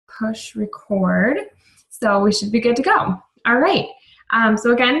push record. So we should be good to go. All right.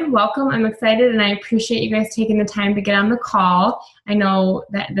 So again, welcome. I'm excited and I appreciate you guys taking the time to get on the call. I know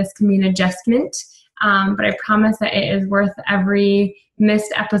that this can be an adjustment, but I promise that it is worth every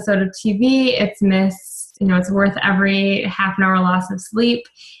missed episode of TV. It's worth every half an hour loss of sleep.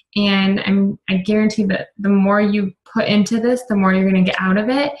 And I guarantee that the more you put into this, the more you're going to get out of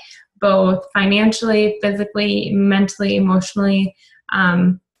it, both financially, physically, mentally, emotionally.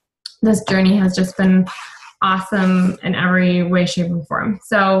 This journey has just been awesome in every way, shape, and form.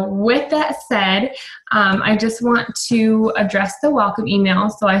 So with that said, I just want to address the welcome email.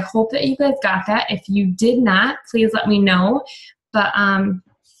 So I hope that you guys got that. If you did not, please let me know. But I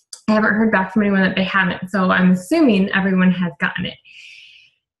haven't heard back from anyone that they haven't. So I'm assuming everyone has gotten it.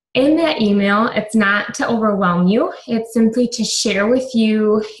 In that email, it's not to overwhelm you. It's simply to share with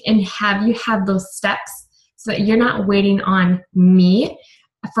you and have you have those steps so that you're not waiting on me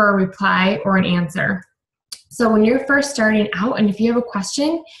for a reply or an answer. So when you're first starting out, and if you have a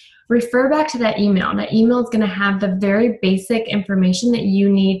question, refer back to that email. That email is going to have the very basic information that you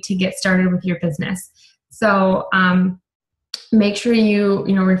need to get started with your business. So make sure you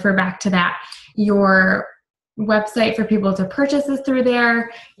refer back to that. Your website for people to purchase is through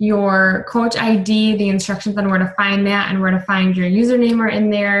there. Your coach ID, the instructions on where to find that and where to find your username are in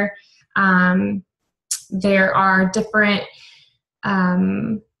there. There are different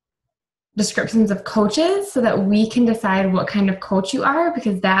descriptions of coaches so that we can decide what kind of coach you are,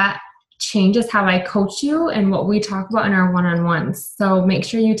 because that changes how I coach you and what we talk about in our one-on-ones. So make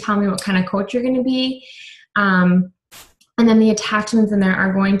sure you tell me what kind of coach you're going to be. And then the attachments in there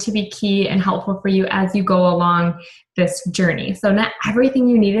are going to be key and helpful for you as you go along this journey. So not everything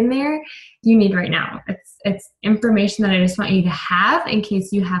you need in there, you need right now. It's information that I just want you to have in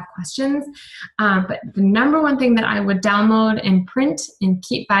case you have questions. But the number one thing that I would download and print and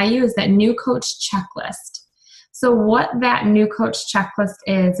keep by you is that new coach checklist. So what that new coach checklist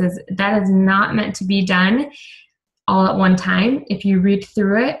is that is not meant to be done all at one time. If you read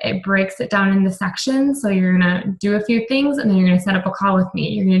through it, it breaks it down into sections. So you're going to do a few things and then you're going to set up a call with me.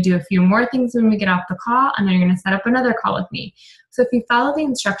 You're going to do a few more things when we get off the call, and then you're going to set up another call with me. So if you follow the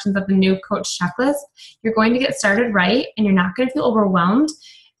instructions of the new coach checklist, you're going to get started right and you're not going to feel overwhelmed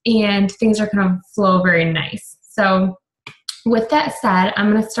and things are going to flow very nice. So with that said,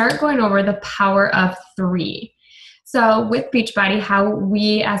 I'm going to start going over the power of 3. So with Beachbody, how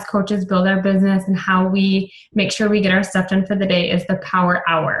we as coaches build our business and how we make sure we get our stuff done for the day is the power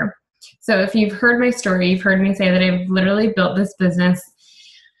hour. So if you've heard my story, you've heard me say that I've literally built this business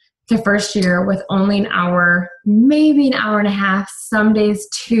the first year with only an hour, maybe an hour and a half, some days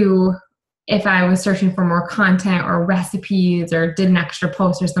 2, if I was searching for more content or recipes or did an extra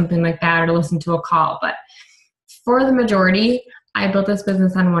post or something like that, or listen to a call. But for the majority, I built this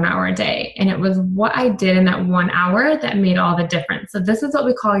business on 1 hour a day, and it was what I did in that 1 hour that made all the difference. So this is what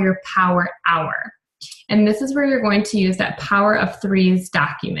we call your power hour. And this is where you're going to use that power of 3s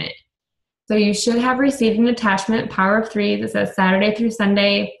document. So you should have received an attachment, power of 3s, that says Saturday through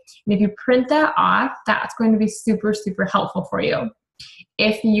Sunday. And if you print that off, that's going to be super, super helpful for you.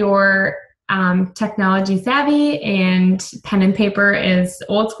 If you're technology savvy and pen and paper is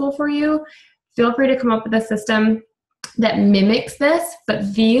old school for you, feel free to come up with a system that mimics this,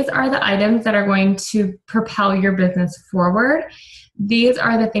 but these are the items that are going to propel your business forward. These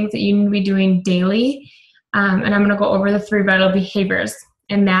are the things that you need to be doing daily. And I'm going to go over the 3 vital behaviors,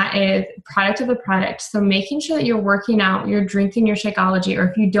 and that is product of the product. So making sure that you're working out, you're drinking your Shakeology, or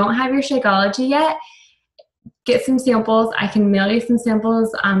if you don't have your Shakeology yet, get some samples. I can mail you some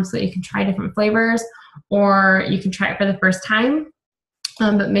samples so that you can try different flavors, or you can try it for the first time.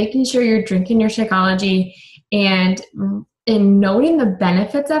 But making sure you're drinking your Shakeology and in noting the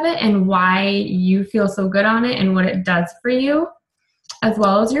benefits of it and why you feel so good on it and what it does for you, as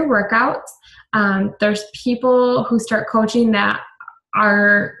well as your workouts. There's people who start coaching that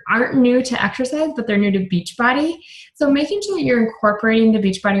aren't new to exercise, but they're new to Beachbody. So making sure that you're incorporating the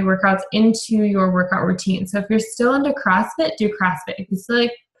Beachbody workouts into your workout routine. So if you're still into CrossFit, do CrossFit. If you still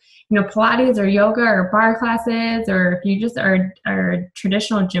like Pilates or yoga or bar classes, or if you just are a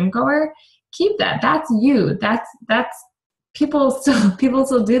traditional gym goer, keep that. That's you. That's people still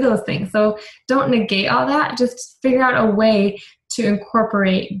do those things. So don't negate all that. Just figure out a way to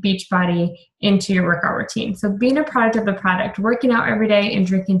incorporate Beachbody into your workout routine. So being a product of the product, working out every day, and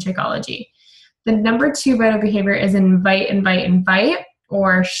drinking Shakeology. The number 2 vital behavior is invite,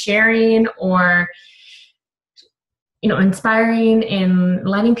 or sharing, or inspiring and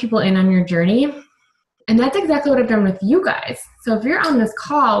letting people in on your journey. And that's exactly what I've done with you guys. So if you're on this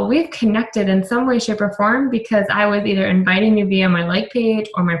call, we've connected in some way, shape, or form because I was either inviting you via my like page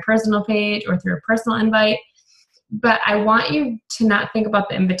or my personal page or through a personal invite. But I want you to not think about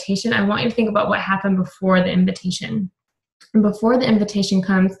the invitation. I want you to think about what happened before the invitation. And before the invitation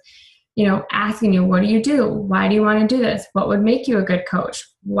comes, asking you, what do you do? Why do you want to do this? What would make you a good coach?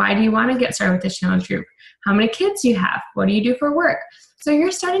 Why do you want to get started with the challenge group? How many kids do you have? What do you do for work? So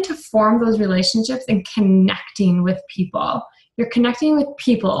you're starting to form those relationships and connecting with people. You're connecting with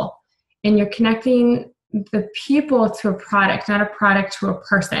people, and you're connecting the people to a product, not a product to a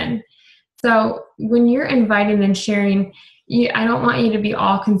person. So when you're inviting and sharing, I don't want you to be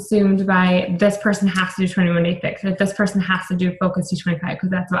all consumed by this person has to do 21 Day Fix, or this person has to do Focus 225 because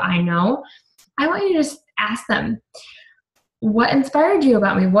that's what I know. I want you to just ask them, what inspired you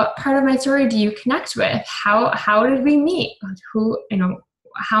about me? What part of my story do you connect with? How did we meet?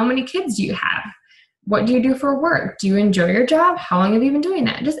 How many kids do you have? What do you do for work? Do you enjoy your job? How long have you been doing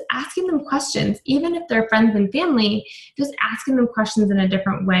that? Just asking them questions, even if they're friends and family, just asking them questions in a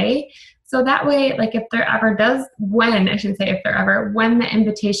different way. So that way, like if there ever when the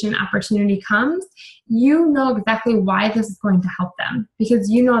invitation opportunity comes, you know exactly why this is going to help them because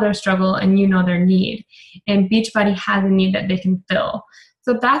you know their struggle and you know their need. And Beachbody has a need that they can fill.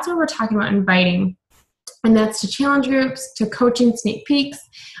 So that's what we're talking about inviting. And that's to challenge groups, to coaching sneak peeks,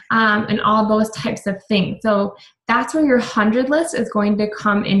 and all those types of things. So that's where your 100 list is going to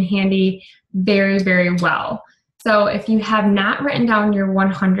come in handy very, very well. So if you have not written down your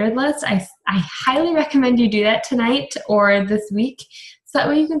 100 list, I highly recommend you do that tonight or this week. So that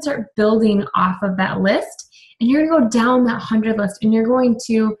way you can start building off of that list. And you're going to go down that 100 list and you're going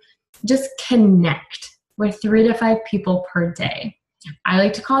to just connect with 3 to 5 people per day. I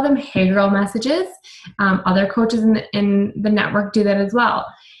like to call them hey girl messages. Other coaches in the network do that as well.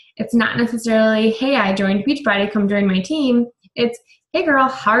 It's not necessarily, hey, I joined Beachbody, come join my team. It's, hey girl,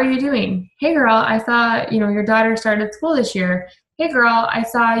 how are you doing? Hey girl, I saw, your daughter started school this year. Hey girl, I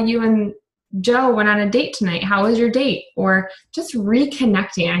saw you and Joe went on a date tonight. How was your date? Or just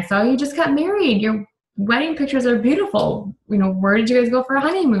reconnecting. I saw you just got married. Your wedding pictures are beautiful. Where did you guys go for a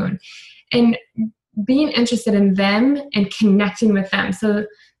honeymoon? And being interested in them and connecting with them. So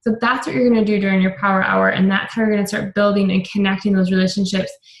that's what you're going to do during your power hour. And that's how you're going to start building and connecting those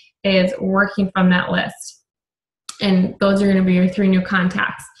relationships, is working from that list. And those are going to be your 3 new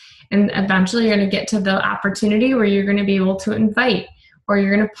contacts. And eventually you're going to get to the opportunity where you're going to be able to invite, or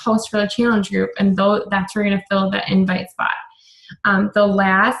you're going to post for the challenge group. And that's where you're going to fill that invite spot. The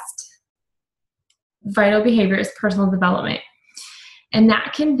last vital behavior is personal development. And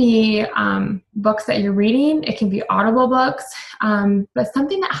that can be books that you're reading. It can be Audible books, but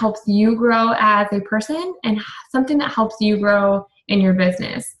something that helps you grow as a person and something that helps you grow in your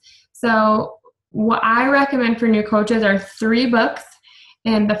business. So what I recommend for new coaches are 3 books.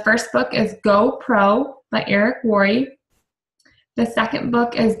 And the first book is Go Pro by Eric Worre. The second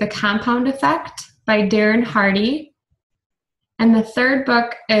book is The Compound Effect by Darren Hardy. And the third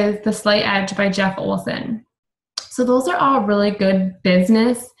book is The Slight Edge by Jeff Olson. So those are all really good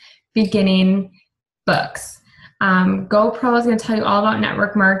business beginning books. GoPro is going to tell you all about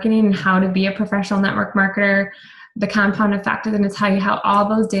network marketing and how to be a professional network marketer. The Compound Effect is going to tell you how all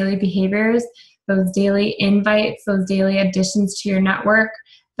those daily behaviors, those daily invites, those daily additions to your network,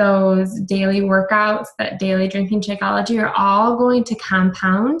 those daily workouts, that daily drinking Shakeology are all going to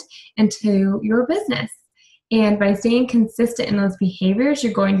compound into your business. And by staying consistent in those behaviors,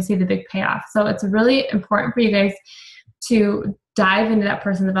 you're going to see the big payoff. So it's really important for you guys to dive into that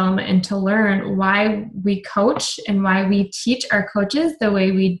personal development and to learn why we coach and why we teach our coaches the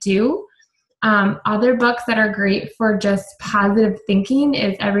way we do. Other books that are great for just positive thinking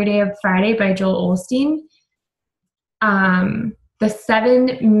is Every Day of Friday by Joel Osteen. The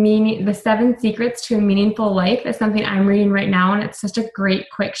 7 Secrets to a Meaningful Life is something I'm reading right now, and it's such a great,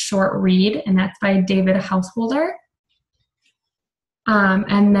 quick, short read, and that's by David Householder.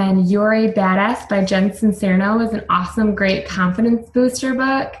 And then You're a Badass by Jen Sincero is an awesome, great confidence booster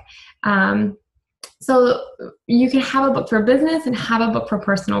book. So you can have a book for business and have a book for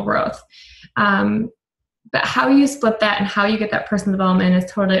personal growth. But how you split that and how you get that personal development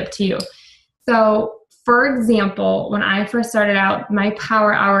is totally up to you. So for example, when I first started out, my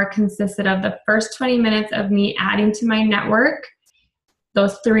power hour consisted of the first 20 minutes of me adding to my network,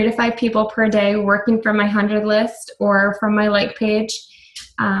 those 3 to 5 people per day, working from my 100 list or from my like page,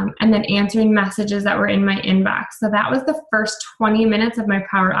 and then answering messages that were in my inbox. So that was the first 20 minutes of my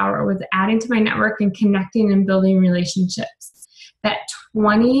power hour, was adding to my network and connecting and building relationships. That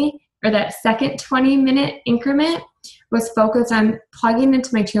second 20-minute increment was focused on plugging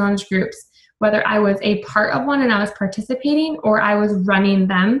into my challenge groups, whether I was a part of one and I was participating or I was running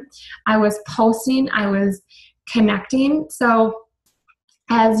them. I was posting, I was connecting. So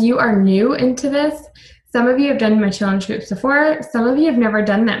as you are new into this, some of you have done my challenge groups before, some of you have never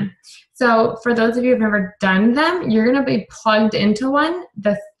done them. So for those of you who have never done them, you're going to be plugged into one.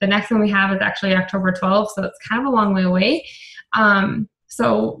 The next one we have is actually October 12th, so it's kind of a long way away.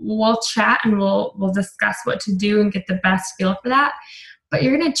 So we'll chat and we'll discuss what to do and get the best feel for that. But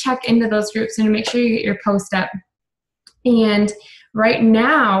you're going to check into those groups and make sure you get your post up. And right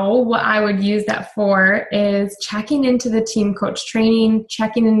now, what I would use that for is checking into the team coach training,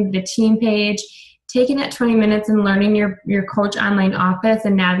 checking into the team page, taking that 20 minutes and learning your coach online office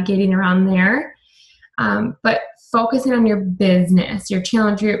and navigating around there. But focusing on your business, your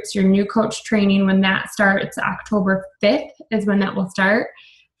challenge groups, your new coach training, when that starts, October 5th is when that will start.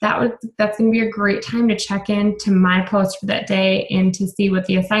 That's going to be a great time to check in to my post for that day and to see what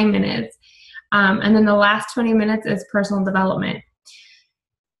the assignment is. And then the last 20 minutes is personal development.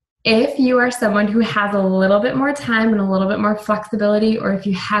 If you are someone who has a little bit more time and a little bit more flexibility, or if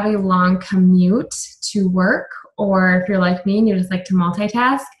you have a long commute to work, or if you're like me and you just like to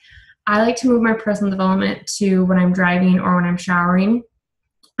multitask, I like to move my personal development to when I'm driving or when I'm showering,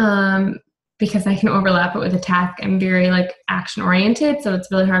 because I can overlap it with a task. I'm very action oriented, so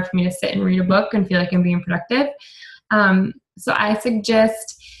it's really hard for me to sit and read a book and feel like I'm being productive. So I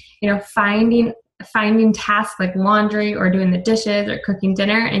suggest, finding tasks like laundry or doing the dishes or cooking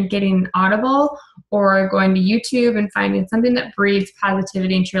dinner and getting Audible, or going to YouTube and finding something that breathes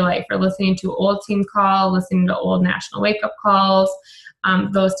positivity into your life, or listening to old team call, listening to old national wake up calls,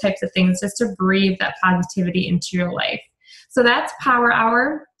 those types of things, just to breathe that positivity into your life. So that's Power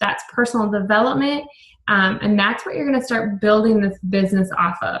Hour, that's personal development, and that's what you're going to start building this business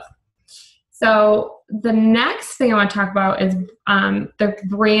off of. So the next thing I want to talk about is the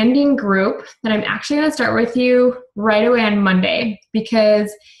branding group that I'm actually going to start with you right away on Monday,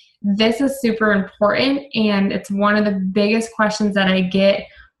 because this is super important and it's one of the biggest questions that I get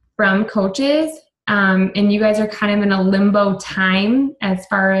from coaches. And you guys are kind of in a limbo time as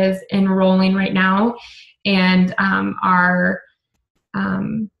far as enrolling right now, and our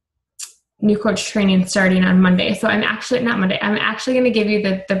new coach training starting on Monday. So I'm actually going to give you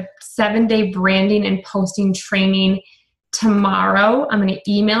the 7-day branding and posting training tomorrow. I'm going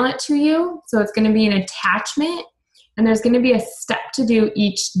to email it to you. So it's going to be an attachment, and there's going to be a step to do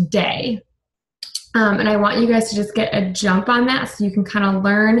each day. And I want you guys to just get a jump on that so you can kind of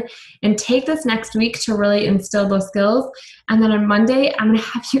learn and take this next week to really instill those skills. And then on Monday, I'm going to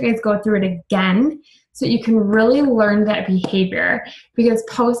have you guys go through it again so you can really learn that behavior, because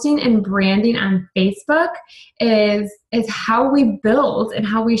posting and branding on Facebook is how we build and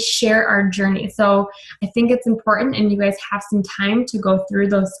how we share our journey. So I think it's important, and you guys have some time to go through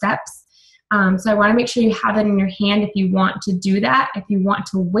those steps. So I want to make sure you have it in your hand if you want to do that. If you want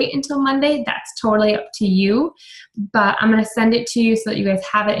to wait until Monday, that's totally up to you. But I'm going to send it to you so that you guys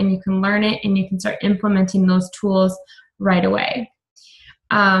have it and you can learn it and you can start implementing those tools right away.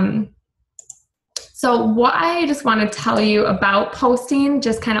 So what I just want to tell you about posting,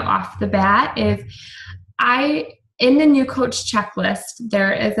 just kind of off the bat, is in the new coach checklist,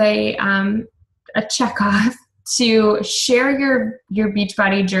 there is a checkoff to share your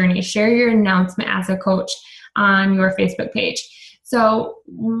Beachbody journey, share your announcement as a coach on your Facebook page. So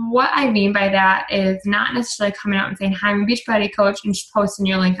what I mean by that is not necessarily coming out and saying, hi, I'm a Beachbody coach, and just posting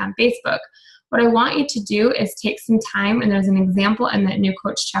your link on Facebook. What I want you to do is take some time, and there's an example in that new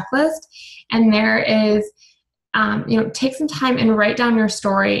coach checklist, and there is, take some time and write down your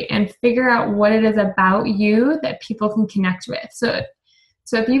story and figure out what it is about you that people can connect with. So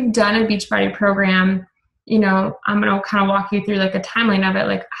if you've done a Beachbody program, I'm going to kind of walk you through a timeline of it.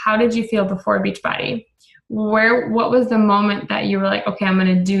 Like, how did you feel before Beachbody? What was the moment that you were like, okay, I'm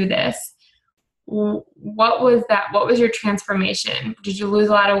going to do this? What was that? What was your transformation? Did you lose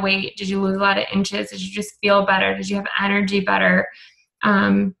a lot of weight? Did you lose a lot of inches? Did you just feel better? Did you have energy better?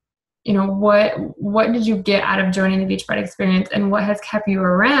 What did you get out of joining the Beachbody experience, and what has kept you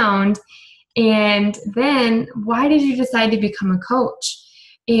around? And then why did you decide to become a coach?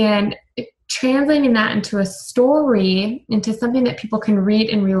 And translating that into a story, into something that people can read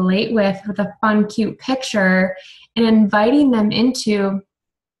and relate with a fun, cute picture, and inviting them into,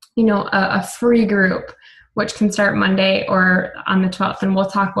 a free group, which can start Monday or on the 12th. And we'll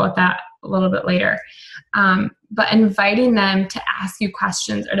talk about that a little bit later. But inviting them to ask you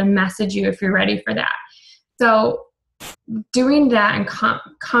questions or to message you if you're ready for that. So doing that and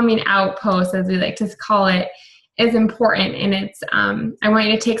coming out post, as we like to call it, is important. And it's, I want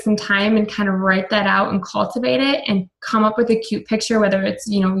you to take some time and kind of write that out and cultivate it and come up with a cute picture, whether it's,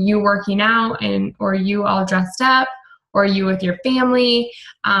 you working out or you all dressed up, or you with your family,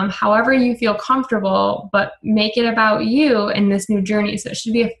 however you feel comfortable, but make it about you in this new journey. So it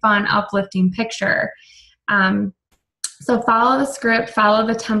should be a fun, uplifting picture. So follow the script, follow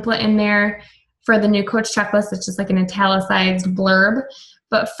the template in there for the new coach checklist. It's just like an italicized blurb,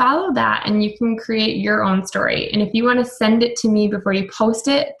 but follow that and you can create your own story. And if you want to send it to me before you post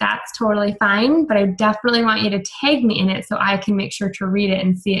it, that's totally fine, but I definitely want you to tag me in it so I can make sure to read it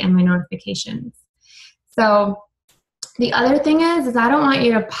and see it in my notifications. So the other thing is I don't want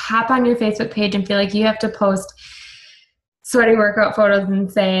you to pop on your Facebook page and feel like you have to post sweaty workout photos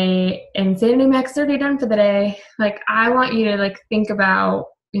and say Insanity Max 30 done for the day. Like, I want you to think about,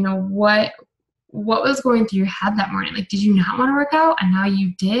 what was going through your head that morning. Like, did you not want to work out and now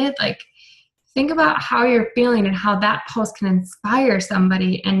you did? Like, think about how you're feeling and how that post can inspire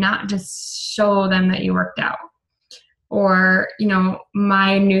somebody and not just show them that you worked out. Or,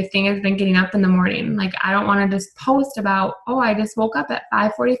 my new thing has been getting up in the morning. Like, I don't want to just post about, I just woke up at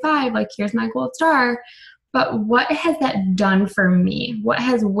 5:45. Like, here's my gold star. But what has that done for me? What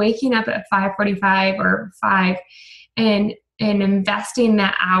has waking up at 5:45 or 5 and investing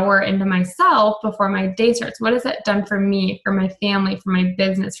that hour into myself before my day starts, what has that done for me, for my family, for my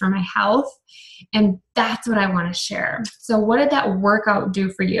business, for my health? And that's what I want to share. So what did that workout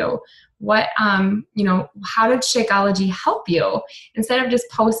do for you? What, how did Shakeology help you? Instead of just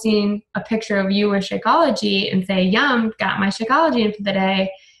posting a picture of you with Shakeology and say, yum, got my Shakeology in for the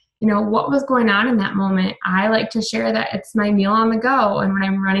day, what was going on in that moment? I like to share that it's my meal on the go. And when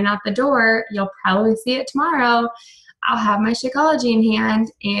I'm running out the door, you'll probably see it tomorrow. I'll have my Shakeology in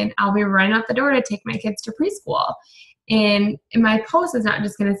hand and I'll be running out the door to take my kids to preschool. And my post is not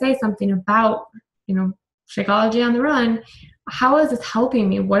just going to say something about, Shakeology on the run. How is this helping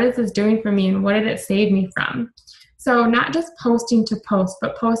me? What is this doing for me? And what did it save me from? So not just posting to post,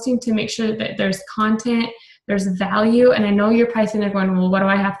 but posting to make sure that there's content, there's value. And I know you're probably sitting there going, well, what do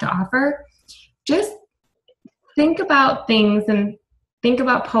I have to offer? Just think about things and think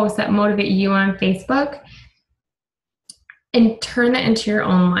about posts that motivate you on Facebook and turn that into your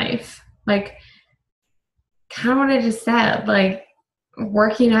own life. Like, kind of what I just said, like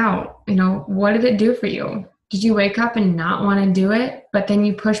working out, what did it do for you? Did you wake up and not want to do it, but then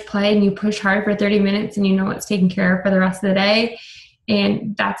you push play and you push hard for 30 minutes and it's taken care of for the rest of the day?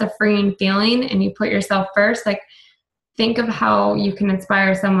 And that's a freeing feeling and you put yourself first. Like, think of how you can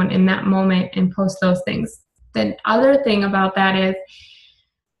inspire someone in that moment and post those things. The other thing about that is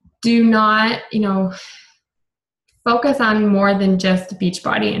do not, focus on more than just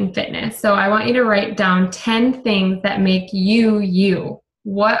Beachbody and fitness. So I want you to write down 10 things that make you, you.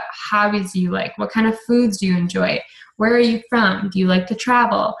 What hobbies do you like? What kind of foods do you enjoy? Where are you from? Do you like to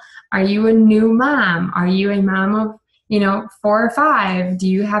travel? Are you a new mom? Are you a mom of, 4 or 5? Do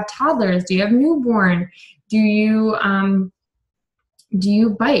you have toddlers? Do you have newborn? Do you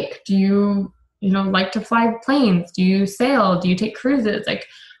bike? Do you, like to fly planes? Do you sail? Do you take cruises? Like,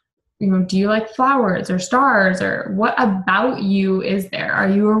 do you like flowers or stars, or what about you is there? Are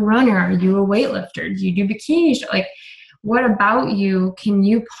you a runner? Are you a weightlifter? Do you do bikini? Like, what about you can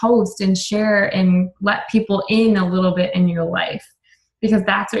you post and share and let people in a little bit in your life? Because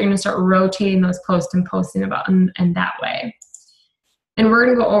that's what you're going to start rotating those posts and posting about in that way. And we're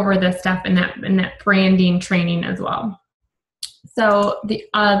going to go over this stuff in that branding training as well. So the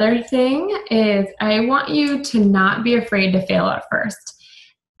other thing is I want you to not be afraid to fail at first.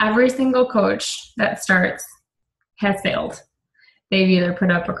 Every single coach that starts has failed. They've either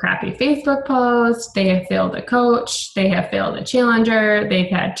put up a crappy Facebook post, they have failed a coach, they have failed a challenger, they've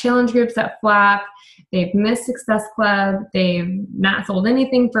had challenge groups that flop, they've missed Success Club, they've not sold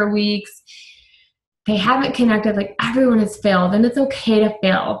anything for weeks, they haven't connected. Like, everyone has failed, and it's okay to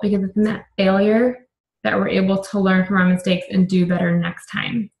fail because it's in that failure that we're able to learn from our mistakes and do better next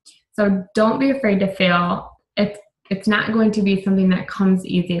time. So don't be afraid to fail. It's not going to be something that comes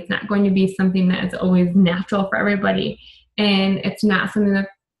easy. It's not going to be something that is always natural for everybody. And it's not something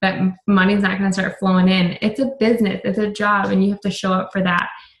that money's not going to start flowing in. It's a business. It's a job. And you have to show up for that.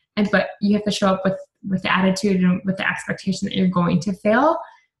 But you have to show up with the attitude and with the expectation that you're going to fail,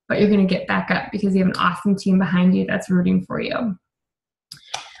 but you're going to get back up because you have an awesome team behind you that's rooting for you.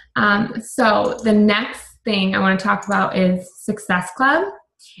 So the next thing I want to talk about is Success Club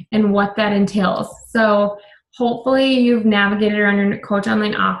and what that entails. So hopefully you've navigated around your Coach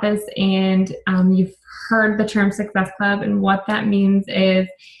Online office and you've heard the term Success Club, and what that means is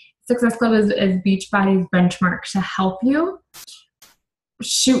Success Club is Beachbody's benchmark to help you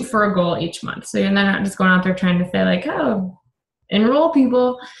shoot for a goal each month. So you're not just going out there trying to say like, oh, enroll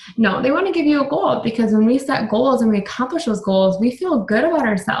people. No, they want to give you a goal, because when we set goals and we accomplish those goals, we feel good about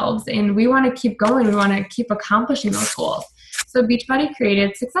ourselves and we want to keep going. We want to keep accomplishing those goals. So Beachbody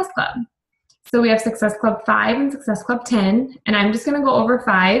created Success Club. So we have Success Club 5 and Success Club 10, and I'm just going to go over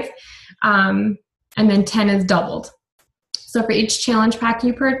 5, and then 10 is doubled. So for each challenge pack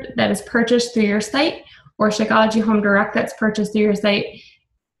that is purchased through your site, or Shakeology Home Direct that's purchased through your site,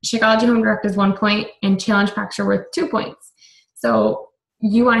 Shakeology Home Direct is 1 point and challenge packs are worth 2 points. So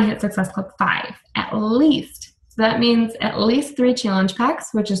you want to hit Success Club 5 at least. So that means at least 3 challenge packs,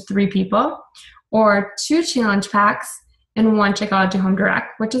 which is 3 people, or 2 challenge packs and 1 Shakeology Home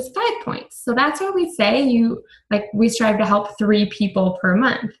Direct, which is 5 points. So that's why we say we strive to help 3 people per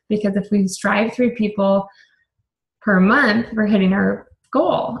month, because if we strive 3 people per month, we're hitting our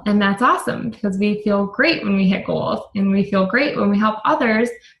goal. And that's awesome, because we feel great when we hit goals, and we feel great when we help others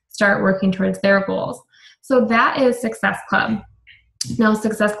start working towards their goals. So that is Success Club. Now,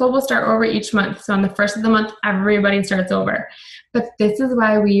 Success Club will start over each month. So on the first of the month, everybody starts over. But this is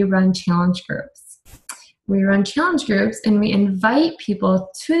why we run challenge groups. We run challenge groups and we invite people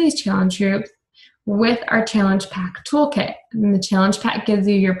to these challenge groups with our challenge pack toolkit. And the challenge pack gives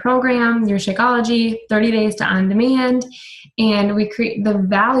you your program, your Shakeology, 30 days to on demand, and we create the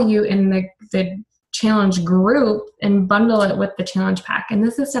value in the challenge group and bundle it with the challenge pack. And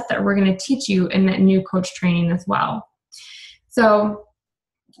this is stuff that we're going to teach you in that new coach training as well. So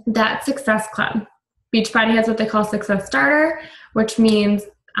that's Success Club. Beachbody has what they call Success Starter, which means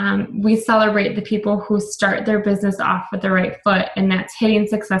we celebrate the people who start their business off with the right foot, and that's hitting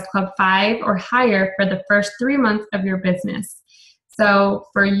Success Club 5 or higher for the first 3 months of your business. So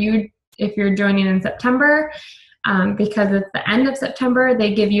for you, if you're joining in September, because it's the end of September,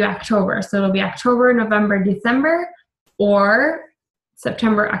 they give you October. So it'll be October, November, December, or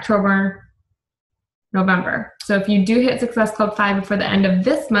September, October, November. So if you do hit Success Club 5 before the end of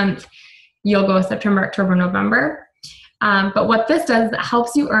this month, you'll go September, October, November. But what this does is it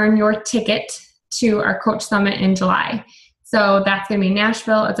helps you earn your ticket to our Coach Summit in July. So that's going to be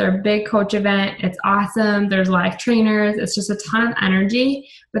Nashville. It's our big coach event. It's awesome. There's live trainers. It's just a ton of energy,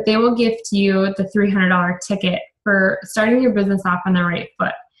 but they will gift you the $300 ticket for starting your business off on the right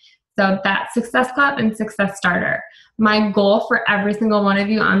foot. So that's Success Club and Success Starter. My goal for every single one of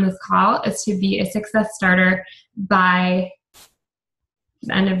you on this call is to be a Success Starter by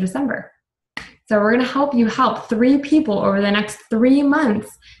the end of December. So we're going to help 3 people over the next 3 months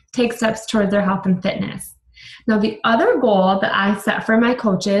take steps towards their health and fitness. Now, the other goal that I set for my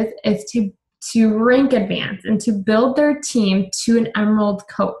coaches is to rank advance and to build their team to an Emerald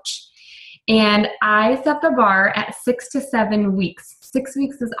coach. And I set the bar at 6 to 7 weeks. 6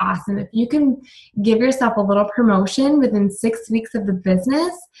 weeks is awesome. If you can give yourself a little promotion within 6 weeks of the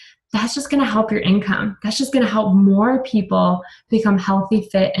business, that's just going to help your income. That's just going to help more people become healthy,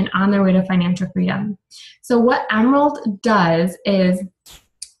 fit, and on their way to financial freedom. So what Emerald does is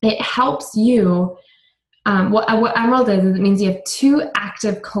it helps you. What Emerald is it means you have 2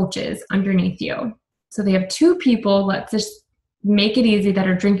 active coaches underneath you. So they have 2 people, let's just make it easy, that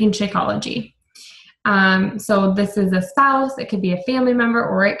are drinking Shakeology. So this is a spouse, it could be a family member,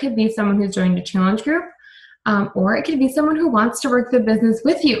 or it could be someone who's joined a challenge group. Or it could be someone who wants to work the business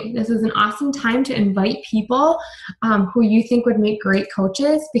with you. This is an awesome time to invite people who you think would make great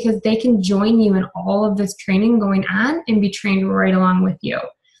coaches, because they can join you in all of this training going on and be trained right along with you.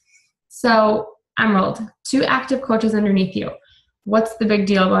 So Emerald, 2 active coaches underneath you. What's the big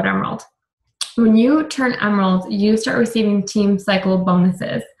deal about Emerald? When you turn Emerald, you start receiving team cycle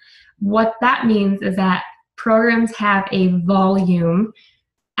bonuses. What that means is that programs have a volume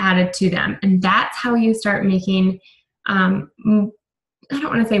added to them. And that's how you start making, I don't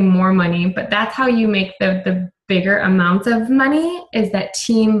want to say more money, but that's how you make the bigger amounts of money, is that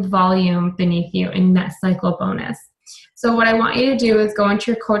team volume beneath you in that cycle bonus. So what I want you to do is go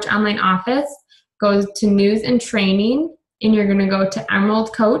into your Coach Online office, go to News and Training, and you're going to go to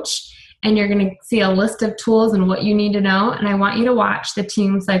Emerald Coach, and you're going to see a list of tools and what you need to know. And I want you to watch the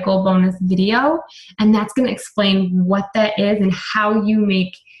Team Cycle Bonus video, and that's going to explain what that is and how you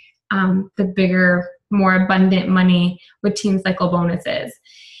make the bigger, more abundant money with Team Cycle bonuses.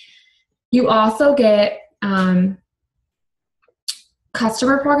 You also get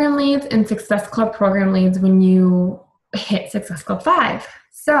customer program leads and Success Club program leads when you hit Success Club 5.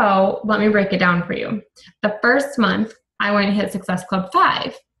 So let me break it down for you. The first month, I went and hit Success Club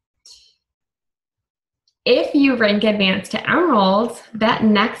 5. If you rank advanced to Emerald, that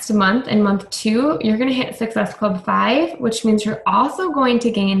next month, in month 2, you're going to hit Success Club 5, which means you're also going to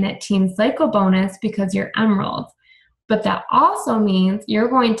gain that Team Cycle bonus because you're Emerald. But that also means you're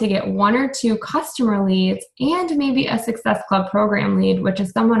going to get 1 or 2 customer leads and maybe a Success Club program lead, which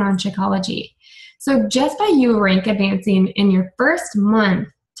is someone on Shakeology. So just by you rank advancing in your first month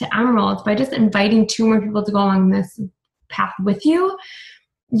to Emerald, by just inviting 2 more people to go along this path with you,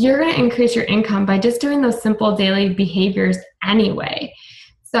 you're going to increase your income by just doing those simple daily behaviors anyway.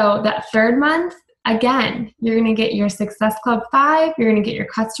 So that 3rd month, again, you're going to get your Success Club 5, you're going to get your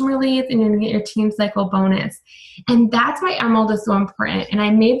customer leads, and you're going to get your Team Cycle bonus. And that's why Emerald is so important. And I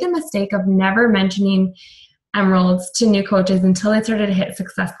made the mistake of never mentioning Emeralds to new coaches until they started to hit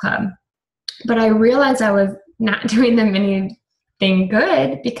Success Club. But I realized I was not doing them anything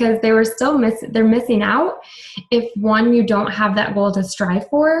good because they were still they're missing out if 1, you don't have that goal to strive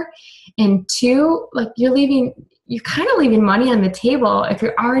for, and 2, like you're kind of leaving money on the table. If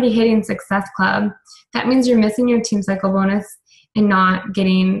you're already hitting Success Club, that means you're missing your Team Cycle bonus and not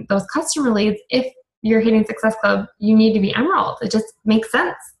getting those customer leads. If you're hitting Success Club, you need to be Emerald. It just makes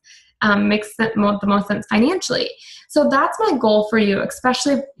sense. Makes the most sense financially. So that's my goal for you,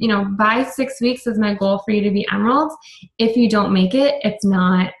 especially, by 6 weeks is my goal for you to be Emerald. If you don't make it, it's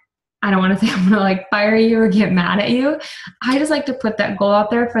not, I don't want to say I'm going to fire you or get mad at you. I just like to put that goal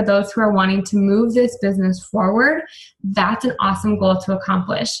out there for those who are wanting to move this business forward. That's an awesome goal to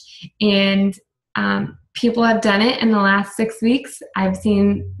accomplish. And people have done it in the last 6 weeks. I've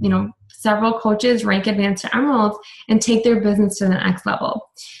seen, several coaches rank advance to Emerald and take their business to the next level.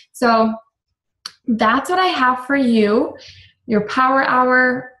 So that's what I have for you. Your Power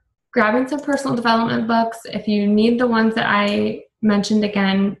Hour, grabbing some personal development books. If you need the ones that I mentioned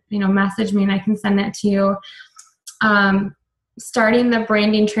again, message me and I can send that to you. Starting the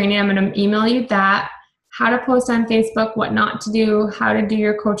branding training, I'm going to email you that. How to post on Facebook, what not to do, how to do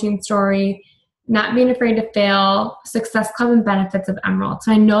your coaching story, not being afraid to fail, Success Club, and benefits of Emerald.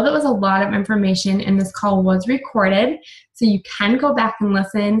 So I know that was a lot of information, and this call was recorded, so you can go back and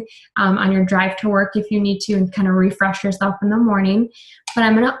listen on your drive to work if you need to and kind of refresh yourself in the morning. But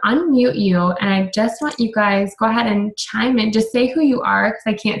I'm going to unmute you, and I just want you guys, go ahead and chime in. Just say who you are because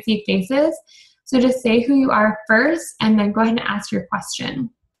I can't see faces. So just say who you are first, and then go ahead and ask your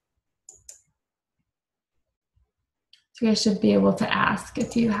question. So you guys should be able to ask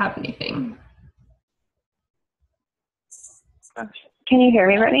if you have anything. Can you hear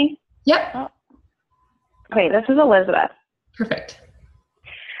me, Brittany? Yep. Okay, this is Elizabeth. Perfect.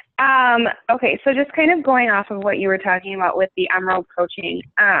 Okay, so just kind of going off of what you were talking about with the Emerald coaching.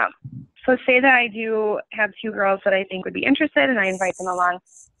 So say that I do have 2 girls that I think would be interested and I invite them along.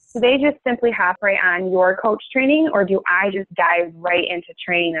 Do they just simply hop right on your coach training, or do I just dive right into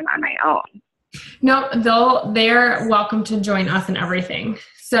training them on my own? No, they're welcome to join us in everything.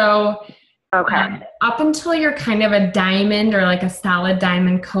 So okay. Up until you're kind of a diamond or like a solid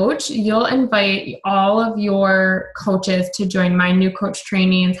diamond coach, you'll invite all of your coaches to join my new coach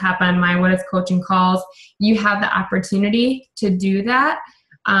trainings, hop on my What is Coaching calls. You have the opportunity to do that.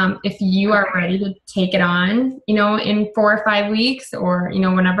 If you are ready to take it on, in 4 or 5 weeks or,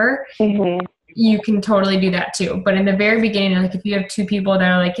 whenever, you can totally do that too. But in the very beginning, like if you have 2 people that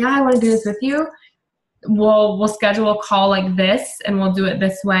are like, yeah, I want to do this with you, we'll schedule a call like this and we'll do it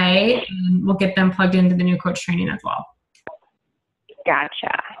this way, and we'll get them plugged into the new coach training as well.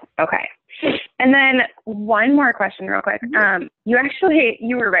 Gotcha. Okay. And then one more question real quick.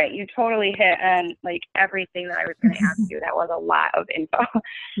 You were right. You totally hit on everything that I was going to ask you. That was a lot of info.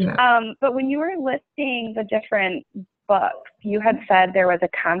 Yeah. But when you were listing the different books, you had said there was a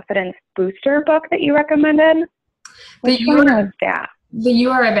confidence booster book that you recommended. Which one was that? The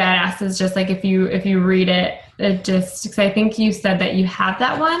You Are a Badass is just if you read it, just because I think you said that you have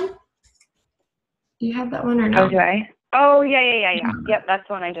that one. Do you have that one or not? Oh, do I? Oh, yeah. Yep, that's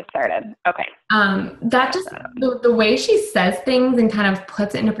the one I just started. Okay. That just, the way she says things and kind of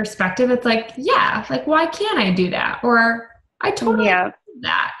puts it into perspective, it's why can't I do that? Or I totally do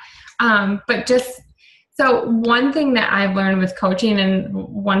that. But just, so one thing that I've learned with coaching, and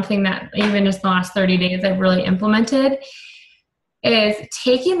one thing that even just the last 30 days I've really implemented, is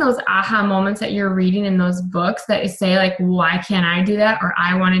taking those aha moments that you're reading in those books that say why can't I do that, or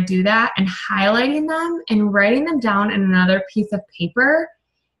I want to do that, and highlighting them and writing them down in another piece of paper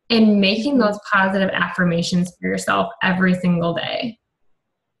and making those positive affirmations for yourself every single day.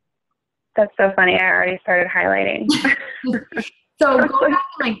 That's so funny. I already started highlighting. So go back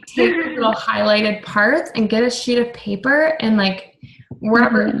and take those little highlighted parts and get a sheet of paper and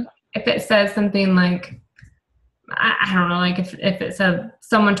wherever, if it says something I don't know, if it said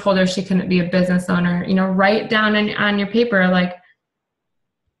someone told her she couldn't be a business owner, write down on your paper,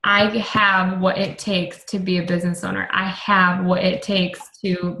 I have what it takes to be a business owner. I have what it takes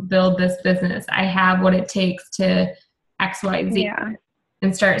to build this business. I have what it takes to XYZ, Yeah.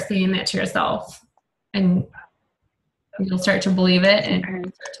 and start saying that to yourself, and you'll start to believe it and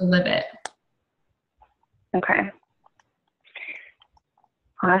start to live it. Okay.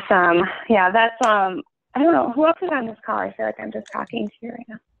 Awesome. Yeah, that's I don't know who else is on this call. I feel like I'm just talking to you right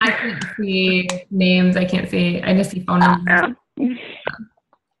now. I can't see names. I just see phone numbers.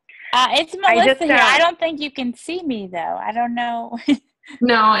 It's Melissa here. I don't think you can see me though. I don't know.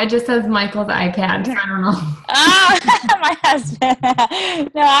 No, it just says Michael's iPad, so I don't know. Oh, my husband.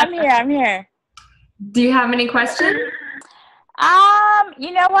 No, I'm here. Do you have any questions?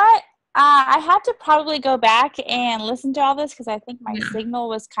 You know what? I had to probably go back and listen to all this because I think my signal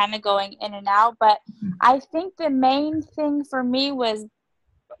was kind of going in and out. But I think the main thing for me was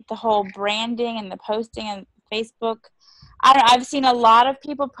the whole branding and the posting and Facebook. I've seen a lot of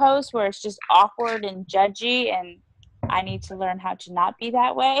people post where it's just awkward and judgy, and I need to learn how to not be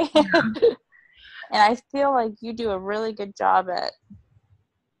that way. And I feel like you do a really good job at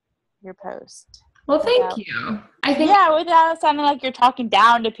your post. Well, thank you. I think without sounding like you're talking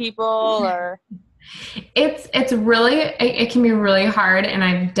down to people or. It's really, it can be really hard, and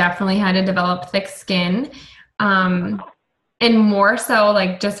I've definitely had to develop thick skin. And more so,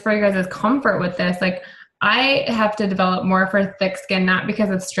 like, just for you guys' comfort with this, like, I have to develop more for thick skin, not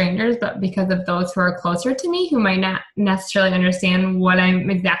because of strangers, but because of those who are closer to me who might not necessarily understand what I'm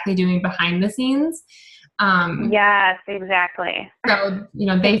exactly doing behind the scenes. Yes, exactly. So,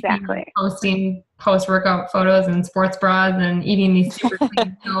 they see me posting post-workout photos and sports bras and eating these super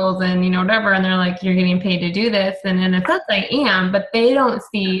clean meals and, whatever. And they're like, you're getting paid to do this. And in a sense I am, but they don't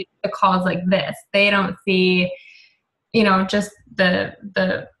see the calls like this. They don't see, just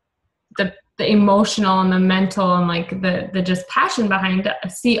the emotional and the mental and like the just passion behind to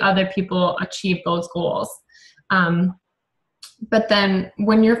see other people achieve those goals. But then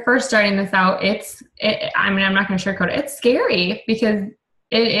when you're first starting this out, I'm not going to sugarcoat it. It's scary because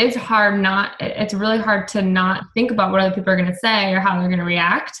it is hard it's really hard to not think about what other people are going to say or how they're going to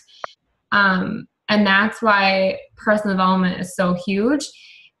react. And that's why personal development is so huge.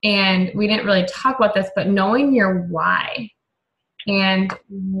 And we didn't really talk about this, but knowing your why. And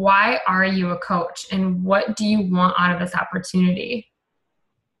why are you a coach? And what do you want out of this opportunity?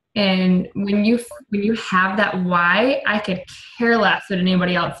 And when you have that why, I could care less what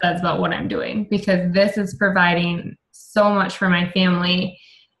anybody else says about what I'm doing, because this is providing so much for my family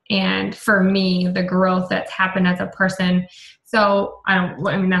and for me, the growth that's happened as a person. So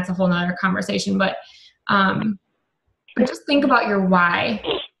that's a whole nother conversation, but just think about your why.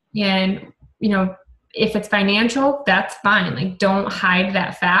 And, if it's financial, that's fine. Like, don't hide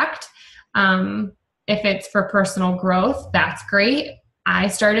that fact. If it's for personal growth, that's great. I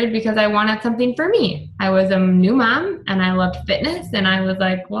started because I wanted something for me. I was a new mom and I loved fitness, and I was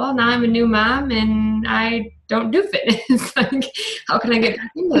like, well, now I'm a new mom and I don't do fitness. Like, how can I get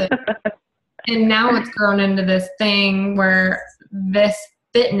back into it? And now it's grown into this thing where this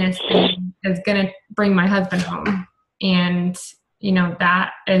fitness thing is going to bring my husband home. And,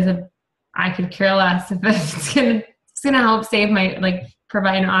 that is I could care less if it's gonna help save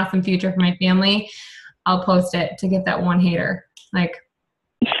provide an awesome future for my family. I'll post it to get that one hater. Like,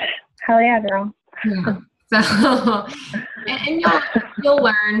 hell yeah, girl. Yeah. So, and you'll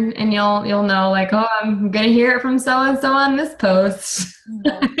learn, and you'll know, like, oh, I'm gonna hear it from so and so on this post.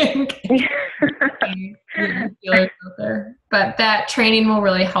 But that training will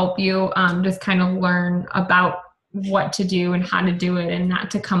really help you just kind of learn about what to do and how to do it, and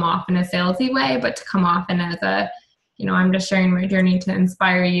not to come off in a salesy way, but to come off in as a, I'm just sharing my journey to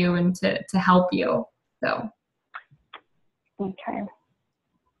inspire you and to help you. So. Okay.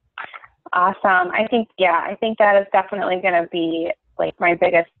 Awesome. I think that is definitely going to be like my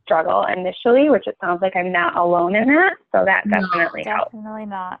biggest struggle initially, which it sounds like I'm not alone in that. So that definitely helps. Definitely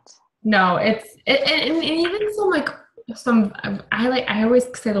not. No, and even I always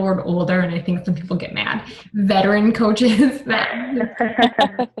say the word older, and I think some people get mad. Veteran coaches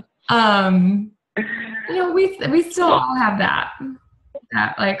that, we still all have that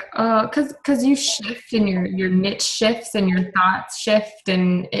like, cause you shift and your niche shifts and your thoughts shift,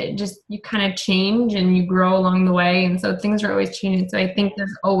 and it just, you kind of change and you grow along the way. And so things are always changing. So I think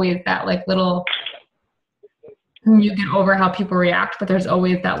there's always that like little, you get over how people react, but there's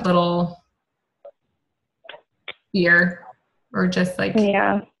always that little fear, or just like,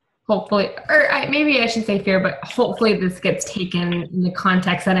 hopefully, maybe I should say fear, but hopefully this gets taken in the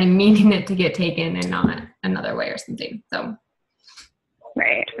context that I'm meaning it to get taken, and not another way or something. So.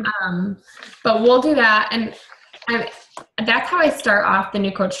 Right. But we'll do that. And that's how I start off the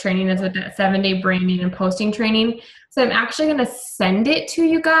new coach training, is with that 7-day branding and posting training. So I'm actually going to send it to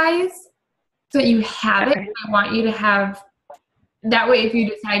you guys so that you have it. Okay. I want you to have, that way if you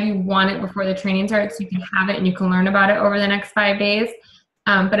decide you want it before the training starts, you can have it and you can learn about it over the next 5 days.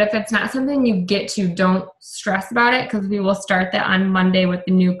 But if it's not something you get to, don't stress about it, because we will start that on Monday with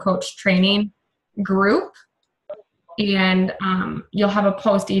the new coach training group. And you'll have a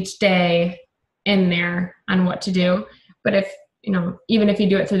post each day in there on what to do. But if, even if you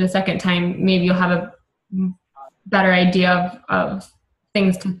do it through the second time, maybe you'll have a better idea of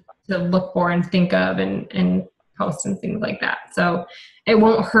things to look for and think of and post and things like that. So it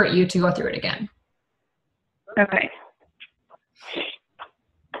won't hurt you to go through it again. Okay.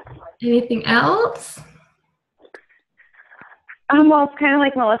 Anything else? Well, it's kind of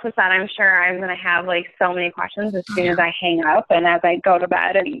like Melissa said, I'm sure I'm going to have like so many questions as soon as I hang up and as I go to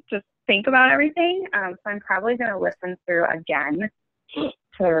bed and just think about everything. So I'm probably going to listen through again to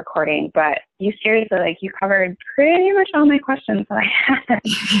the recording, but you seriously, like, you covered pretty much all my questions that I had.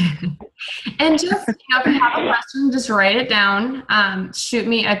 And just, if you have a question, just write it down. Shoot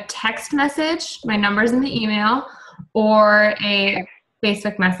me a text message. My number's in the email, or a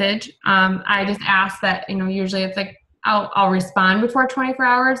Facebook message. I just ask that, usually it's like, I'll respond before 24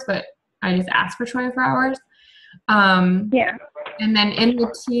 hours, but I just ask for 24 hours. Yeah. And then in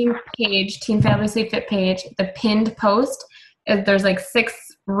the team page, Team Fabulously Fit page, the pinned post, there's like 6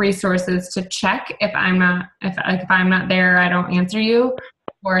 resources to check if I'm not there, I don't answer you,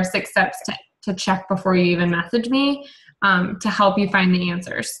 or 6 steps to check before you even message me, to help you find the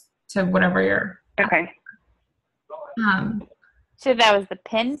answers to whatever you're. Okay. So that was the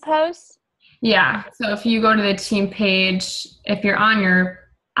pin post? Yeah. So if you go to the team page, if you're on your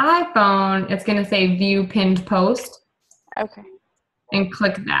iPhone, it's going to say view pinned post. Okay. And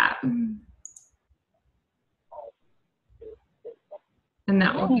click that. And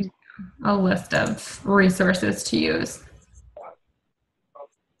that will give you a list of resources to use.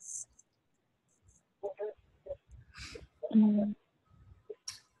 But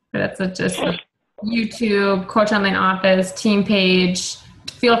that's just YouTube, Coach Online Office, team page.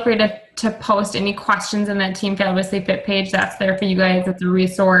 Feel free to post any questions in that Team Fabulously Fit page. That's there for you guys. It's a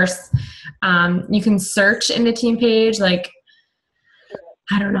resource. You can search in the team page, like,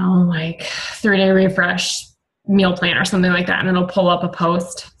 I don't know, like 3-day refresh meal plan or something like that, and it'll pull up a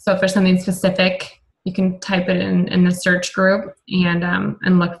post. So if there's something specific, you can type it in the search group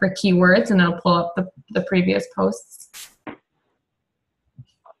and look for keywords, and it'll pull up the previous posts.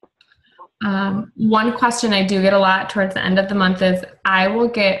 One question I do get a lot towards the end of the month is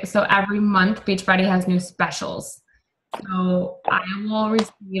so every month Beachbody has new specials. So I will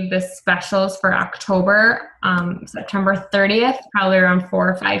receive the specials for October, September 30th, probably around 4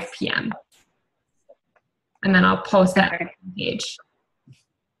 or 5 p.m. And then I'll post that on the page.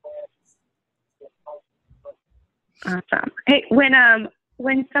 Awesome. Hey, when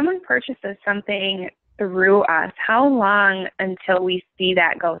someone purchases something through us, how long until we see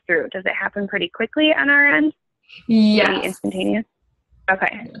that go through? Does it happen pretty quickly on our end? Yes. Pretty instantaneous?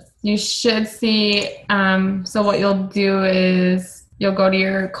 Okay. You should see, so what you'll do is you'll go to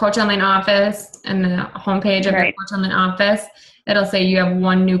your Coach Online Office, and the homepage of the Coach Online Office, it'll say you have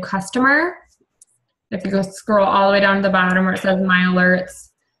 1 new customer. If you go scroll all the way down to the bottom where it says My Alerts,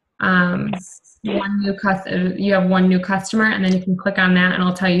 you have 1 new customer, and then you can click on that and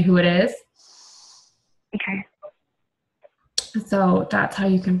it'll tell you who it is. Okay. So that's how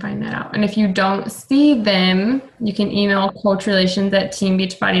you can find that out. And if you don't see them, you can email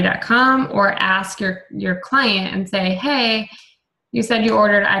coachrelations@teambeachbody.com, or ask your client and say, hey, you said you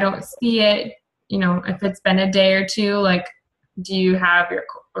ordered, I don't see it. If it's been a day or two, like, do you have your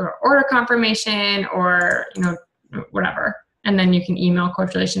order confirmation, or, whatever. And then you can email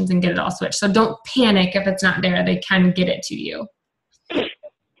Coach Relations and get it all switched. So don't panic if it's not there. They can get it to you.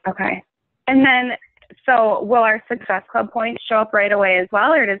 Okay. And then, so will our Success Club points show up right away as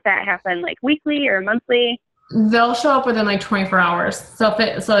well, or does that happen like weekly or monthly? They'll show up within like 24 hours. So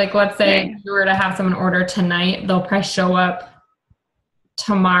let's say you were to have someone order tonight, they'll probably show up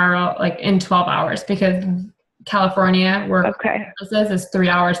tomorrow, like in 12 hours, because California, where this is 3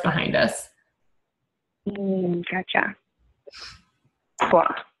 hours behind us. Gotcha. Cool.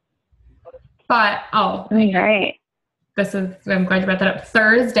 But, all right. I'm glad you brought that up.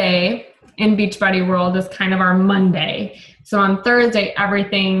 Thursday in Beachbody world is kind of our Monday. So on Thursday, I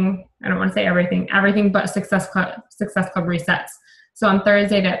don't want to say everything but Success Club resets. So on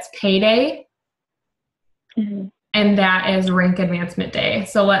Thursday, that's payday. Mm-hmm. And that is rank advancement day.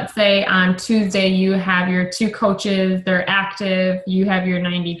 So let's say on Tuesday, you have your 2 coaches, they're active, you have your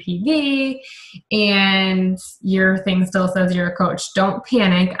 90 PV, and your thing still says you're a coach. Don't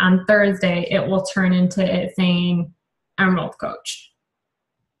panic. On Thursday, it will turn into it saying Emerald Coach.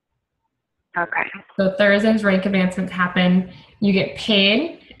 Okay. So Thursdays rank advancements happen. You get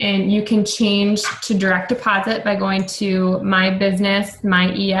paid, and you can change to direct deposit by going to My Business,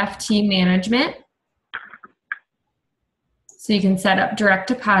 My EFT Management. So you can set up direct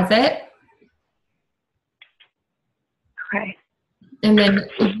deposit. Okay. And then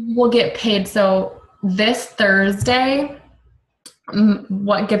you will get paid. So this Thursday,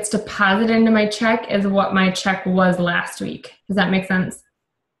 what gets deposited into my check is what my check was last week. Does that make sense?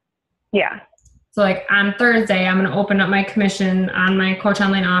 Yeah. So like on Thursday, I'm going to open up my commission on my Coach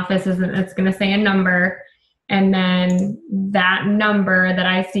Online office. It's going to say a number. And then that number that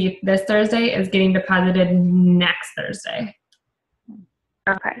I see this Thursday is getting deposited next Thursday.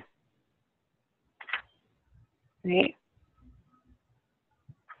 Okay. Right.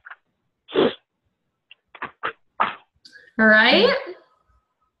 All right.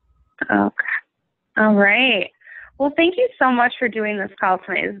 Okay. All right. Well, thank you so much for doing this call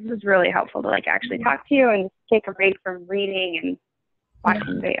tonight. This is really helpful to like actually talk to you and take a break from reading and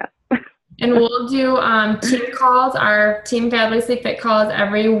watching videos. And we'll do team calls, our Team Fabulously Fit calls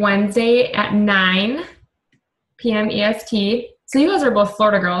every Wednesday at 9 p.m. EST. So you guys are both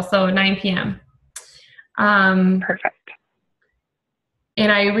Florida girls, so 9 p.m. Perfect.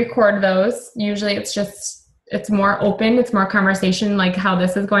 And I record those. Usually it's more open. It's more conversation, like how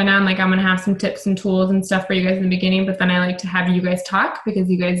this is going on. Like I'm going to have some tips and tools and stuff for you guys in the beginning, but then I like to have you guys talk because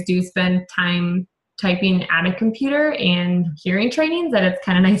you guys do spend time typing at a computer and hearing trainings that it's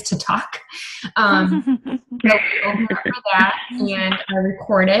kind of nice to talk. So we open up for that and I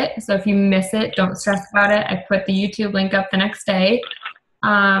record it. So if you miss it, don't stress about it. I put the YouTube link up the next day.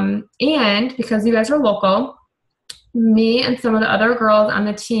 And because you guys are local, me and some of the other girls on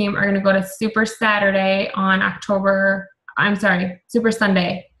the team are going to go to Super Sunday.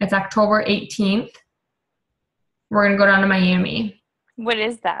 It's October 18th. We're going to go down to Miami. What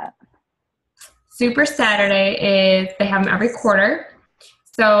is that? Super Saturday they have them every quarter.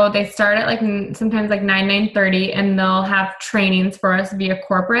 So they start at sometimes 9:30, and they'll have trainings for us via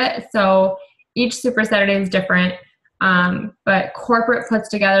corporate. So each Super Saturday is different. But corporate puts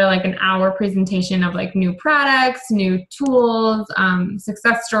together an hour presentation of new products, new tools,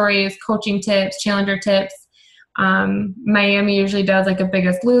 success stories, coaching tips, challenger tips. Miami usually does a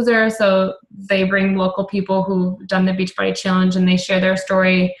Biggest Loser. So they bring local people who've done the Beachbody Challenge and they share their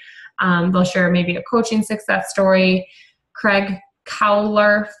story. They'll share maybe a coaching success story. Craig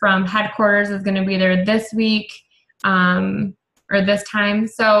Cowler from headquarters is going to be there this week, or this time.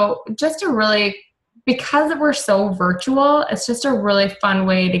 So because we're so virtual, it's just a really fun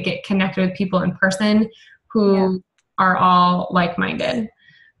way to get connected with people in person who are all like-minded.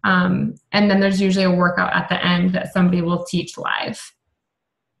 And then there's usually a workout at the end that somebody will teach live.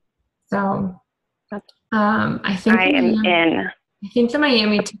 So I think I am in. I think the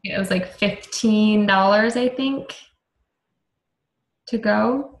Miami ticket was $15, I think, to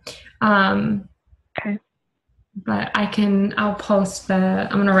go. Okay. But I'll post I'm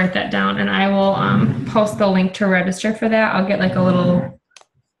going to write that down, and I will post the link to register for that. I'll get a little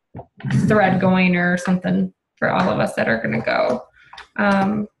thread going or something for all of us that are going to go.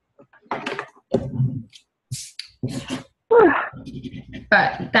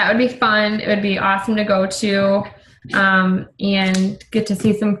 But that would be fun. It would be awesome to go to, and get to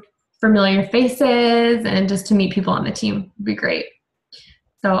see some familiar faces and just to meet people on the team would be great.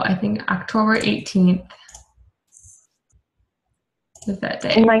 So I think October 18th is that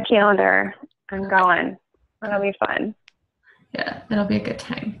day. In my calendar, I'm going. That'll be fun. Yeah, it'll be a good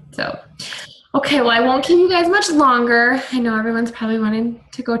time. So, okay, well, I won't keep you guys much longer. I know everyone's probably wanting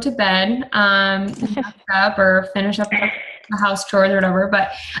to go to bed, up or finish up the house chores or whatever.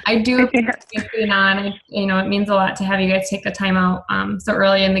 But I do appreciate you being on. It means a lot to have you guys take the time out so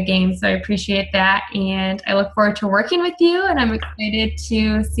early in the game. So I appreciate that, and I look forward to working with you. And I'm excited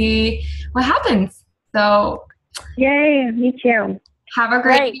to see what happens. So, yay! Me too. Have a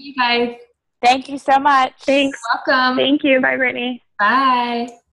great day, you guys. Thank you so much. Thanks. Welcome. Thank you. Bye, Brittany. Bye.